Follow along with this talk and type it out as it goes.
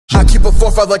keep a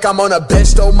 4-5 like I'm on a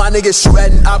bench though. My niggas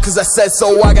shredding out cause I said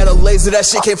so. I got a laser, that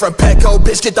shit came from Petco.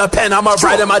 Bitch, get the pen, I'ma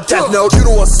write in my death note. You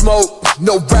don't want smoke,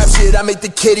 no rap shit. I make the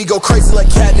kitty go crazy like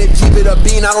catnip. Keep it a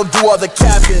bean, I don't do all the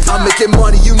captions. I'm making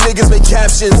money, you niggas make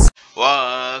captions.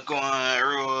 What going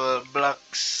Roblox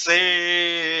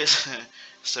says.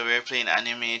 So we're playing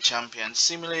Anime Champion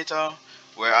Simulator.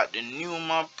 We're at the new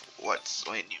map. What's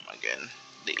my name again?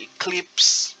 The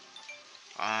Eclipse.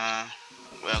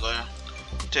 We're gonna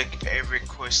take every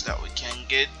quest that we can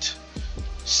get.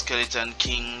 Skeleton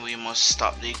King, we must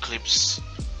stop the Eclipse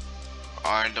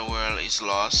or the world is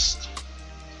lost.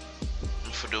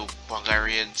 For the bugger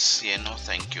raids, yeah, no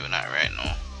thank you, not right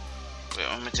now. Wait,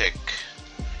 let me take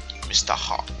Mr.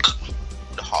 Hawk,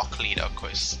 the Hawk leader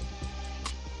quest.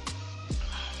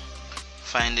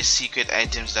 Find the secret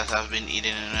items that have been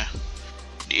hidden in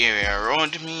the area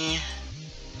around me.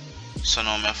 So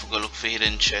now I have to go look for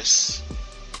hidden chests.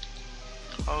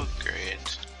 Oh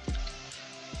great.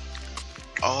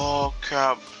 Oh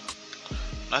crap.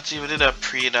 Not even did I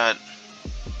pre that.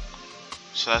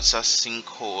 So that's a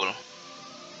sinkhole.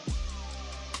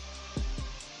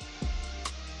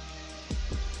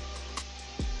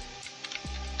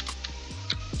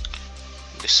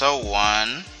 This is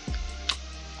one.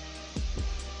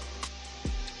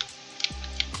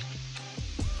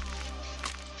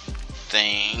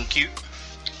 Thank you.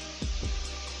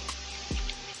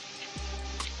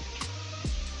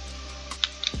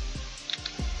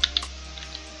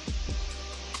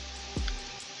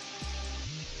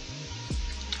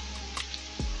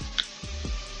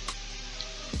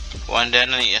 One day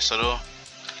na yes ado.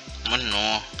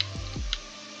 No.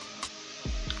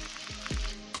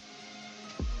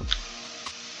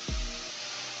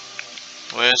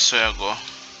 Where's where I go?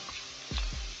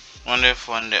 One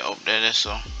day up there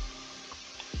so.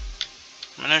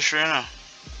 I'm not sure now.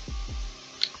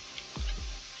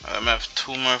 I might have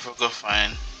two more if I go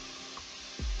find.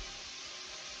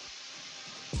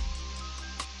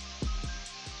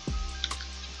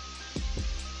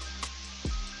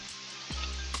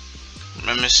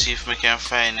 Let me see if we can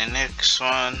find the next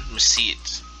one. Let me see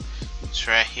it. It's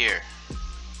right here.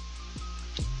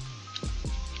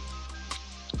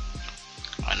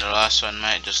 And the last one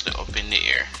might just be up in the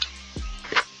air.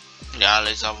 They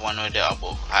always have one where they're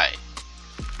above high.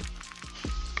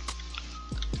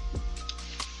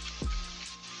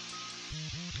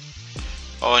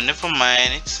 Oh, never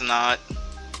mind, it's not.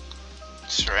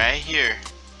 It's right here.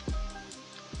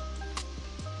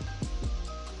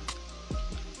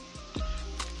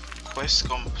 Quest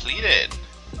completed.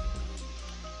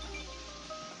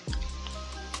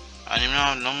 I don't even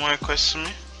have no more quests for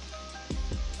me.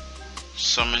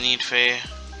 So I need to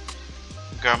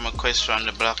grab my quest from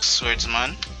the Black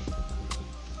Swordsman.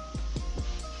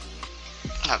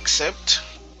 Accept.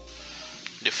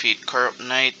 Defeat corrupt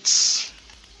knights.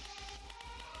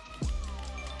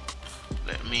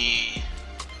 Let me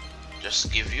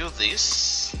just give you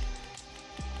this,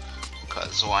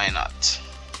 cause why not?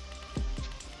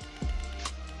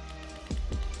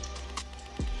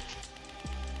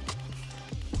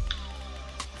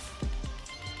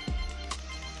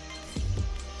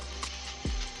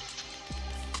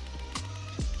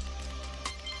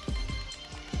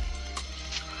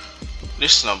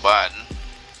 This is not bad.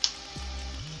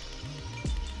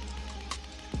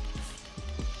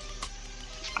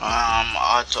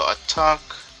 Auto attack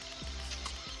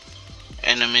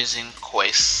enemies in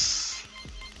quests.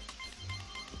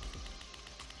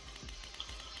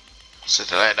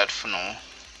 Set it like that for now,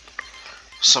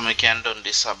 so we can do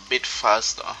this a bit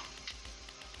faster.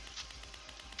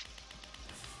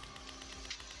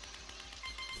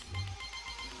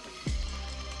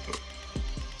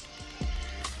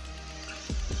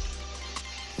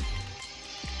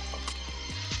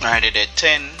 I did a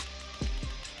 10.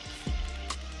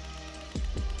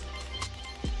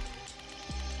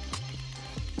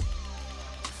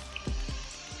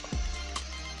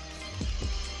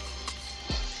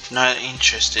 Not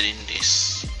interested in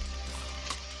this.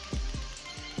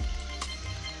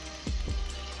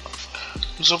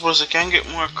 I suppose I can get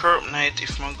more corrupt knight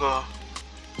if I go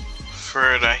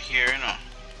further here, you know.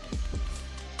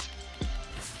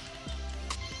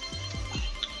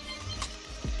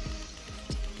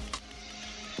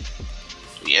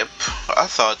 Yep, I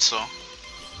thought so.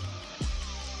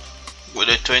 With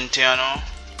a 20 I know.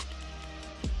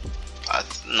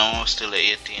 No, still a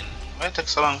 18. Why it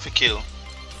takes so long for kill?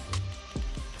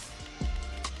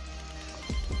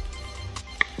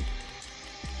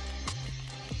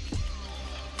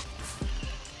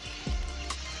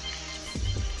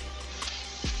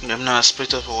 Them not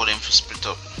split up, all them for split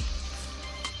up.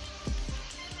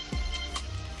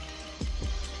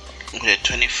 Okay,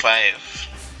 25.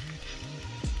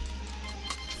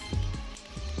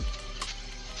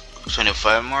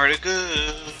 25 more to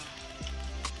go.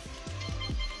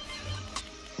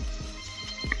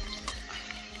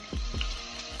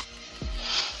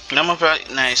 Number very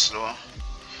nice though.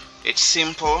 It's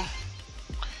simple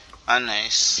and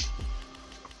nice.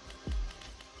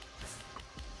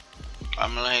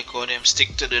 I'm like how them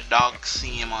stick to the dog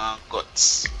theme and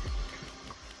guts.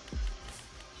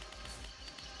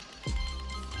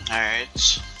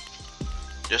 Alright.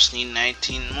 Just need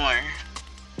 19 more.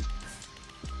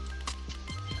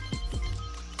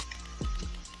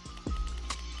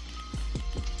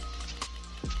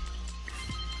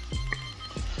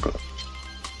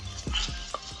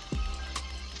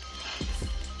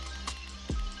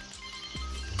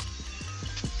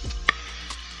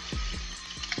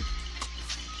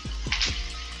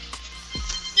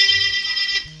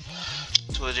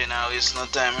 Told you now it's no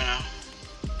time, you know.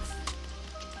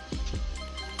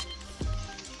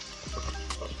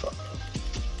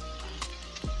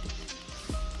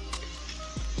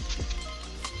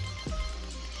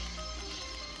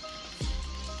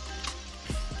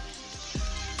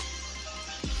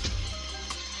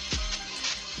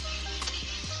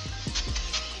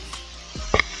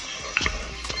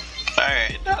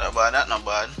 Alright, that not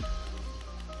bad.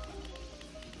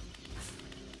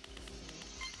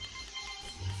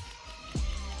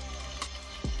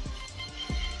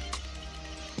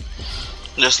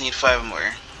 Just need 5 more.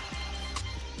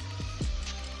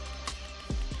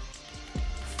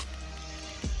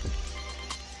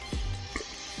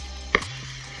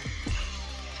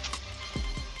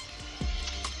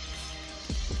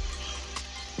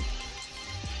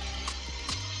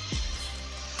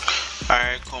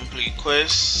 Alright, complete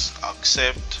quest,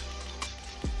 accept.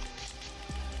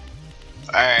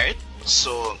 Alright,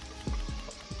 so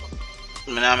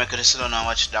I'm gonna make a sit down and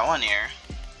watch that one here.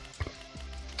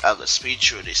 I'll go speed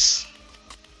through this.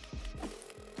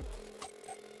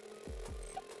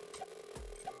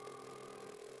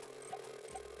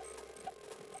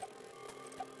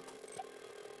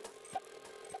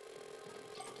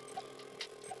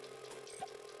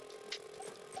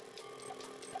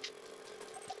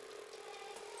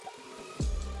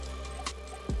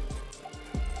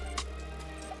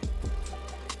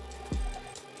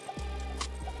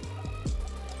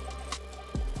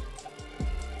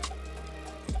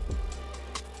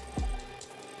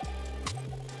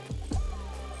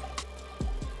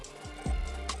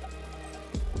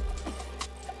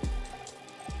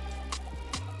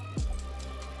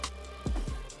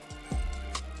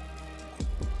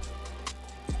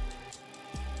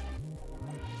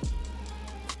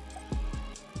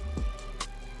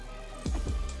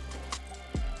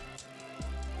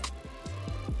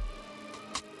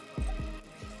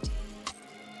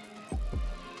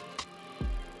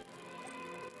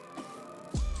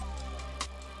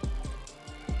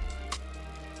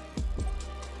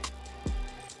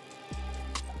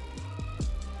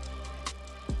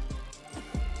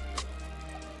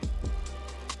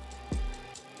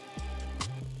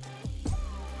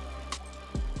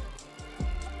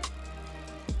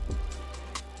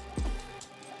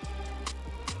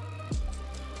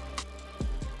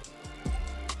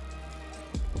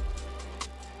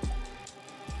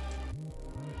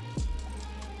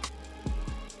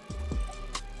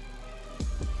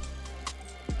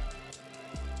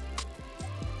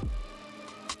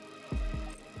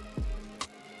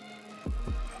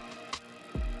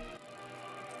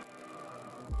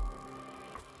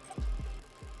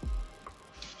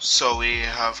 So we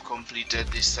have completed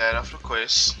this side of the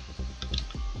quest.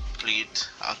 Complete,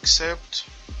 accept.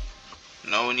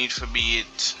 No need for be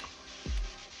it.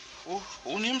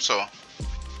 Who named so?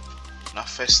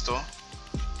 Nafesto.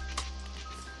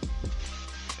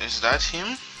 Is that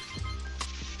him?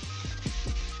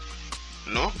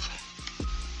 Nope.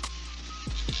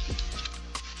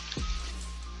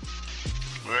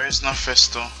 Where is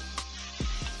Nafesto?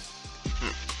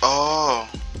 Oh.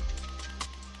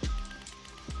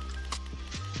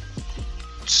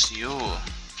 It's you.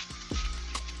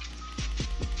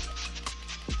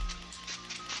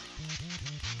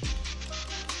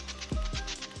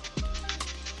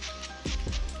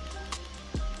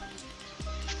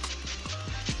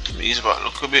 These but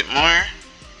look a bit more.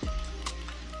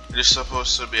 This is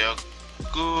supposed to be a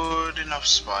good enough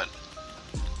spot.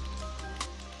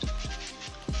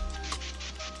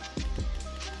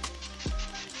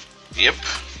 Yep.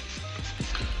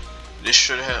 This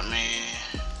should help me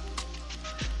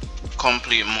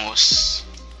complete most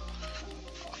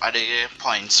of the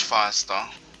points faster.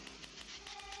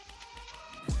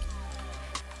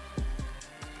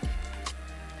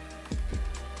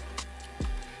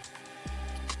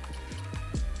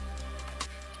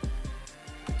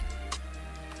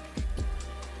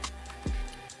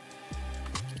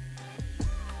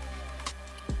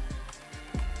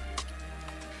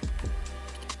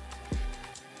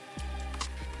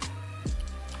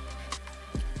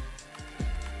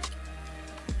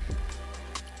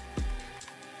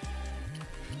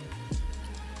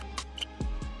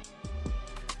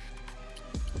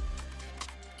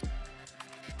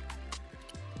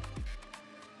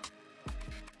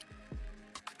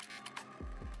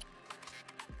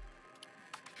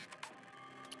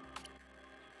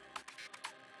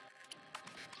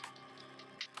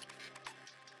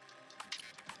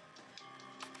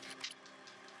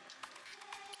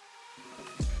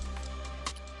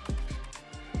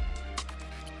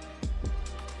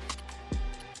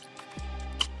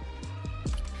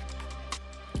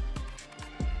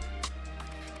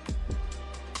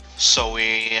 So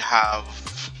we have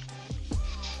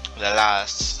the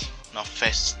last no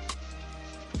fest.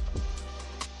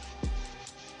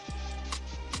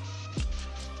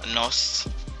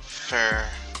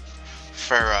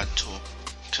 Ferra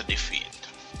to defeat.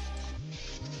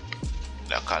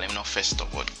 They call him no festo,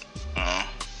 but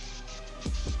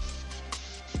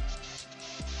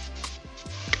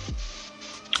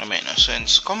I make no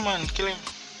sense. Come on, kill him.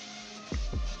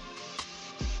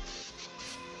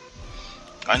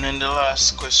 And then the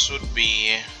last quest would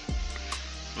be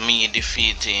me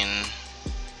defeating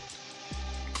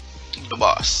the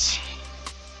boss,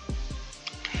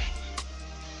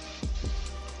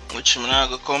 which I'm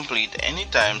not gonna complete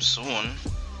anytime soon.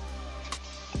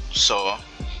 So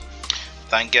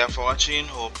thank you for watching,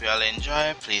 hope you all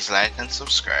enjoy. Please like and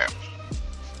subscribe.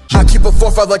 I keep a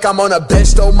 4-5 like I'm on a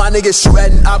bench though. My niggas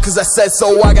shredding out cause I said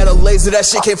so. I got a laser, that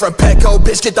shit came from Petco.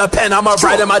 Bitch get the pen, I'ma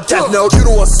write in my death note. You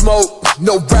don't want smoke,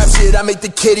 no rap shit. I make the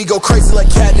kitty go crazy like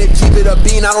catnip. Keep it a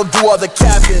bean, I don't do all the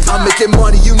capping. I'm making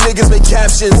money, you niggas make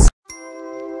captions.